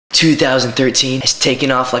2013 has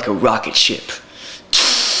taken off like a rocket ship.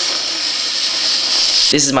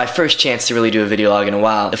 This is my first chance to really do a video log in a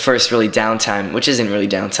while. The first really downtime, which isn't really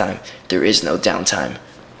downtime. There is no downtime.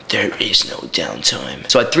 There is no downtime.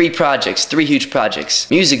 So I had 3 projects, 3 huge projects.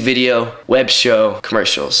 Music video, web show,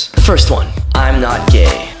 commercials. The first one, I'm Not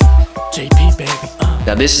Gay. JP baby.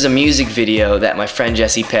 Now this is a music video that my friend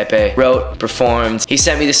Jesse Pepe wrote, performed. He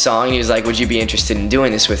sent me the song and he was like, would you be interested in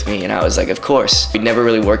doing this with me? And I was like, of course. We'd never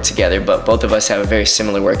really worked together, but both of us have a very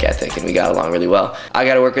similar work ethic and we got along really well. I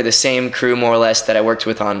got to work with the same crew more or less that I worked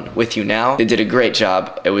with on With You Now. They did a great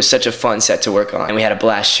job. It was such a fun set to work on and we had a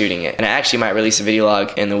blast shooting it. And I actually might release a video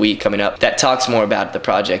log in the week coming up that talks more about the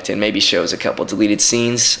project and maybe shows a couple deleted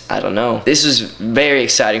scenes. I don't know. This was very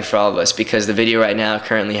exciting for all of us because the video right now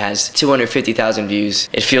currently has 250,000 views.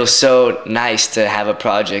 It feels so nice to have a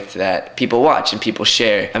project that people watch and people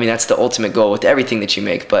share. I mean, that's the ultimate goal with everything that you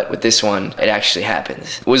make, but with this one, it actually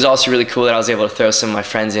happens. It was also really cool that I was able to throw some of my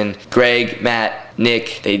friends in. Greg, Matt,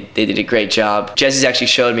 Nick, they did a great job. Jesse's actually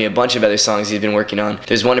showed me a bunch of other songs he's been working on.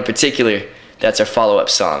 There's one in particular that's our follow-up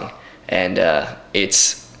song, and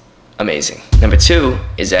it's amazing. Number 2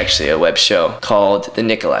 is actually a web show called The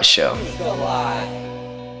Nikolai Show.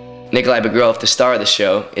 Nikolai Bagirov, the star of the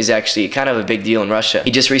show, is actually kind of a big deal in Russia. He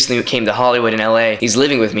just recently came to Hollywood in LA. He's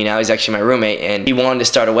living with me now. He's actually my roommate, and he wanted to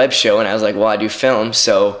start a web show, and I was like, well, I do film,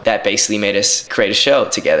 so that basically made us create a show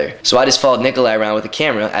together. So I just followed Nikolai around with a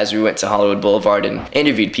camera as we went to Hollywood Boulevard and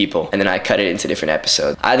interviewed people, and then I cut it into different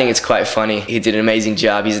episodes. I think it's quite funny. He did an amazing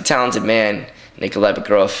job. He's a talented man, Nikolai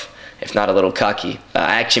Bagirov, if not a little cocky.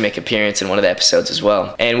 I actually make an appearance in one of the episodes as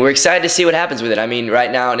well. And we're excited to see what happens with it. I mean, right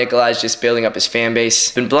now, Nikolai's just building up his fan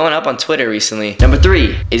base. Been blowing up on Twitter recently. Number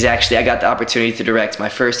 3 is actually I got the opportunity to direct my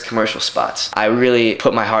first commercial spots. I really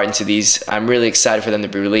put my heart into these. I'm really excited for them to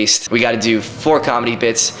be released. We got to do 4 comedy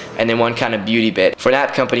bits and then 1 kind of beauty bit for an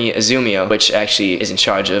app company, Azumio, which actually is in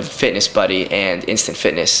charge of Fitness Buddy and Instant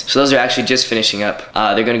Fitness. So those are actually just finishing up.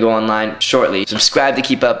 They're gonna go online shortly. Subscribe to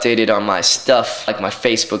keep updated on my stuff, like my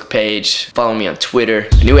Facebook page. Follow me on Twitter.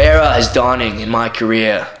 A new era is dawning in my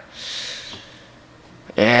career.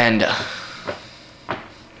 And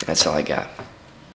that's all I got.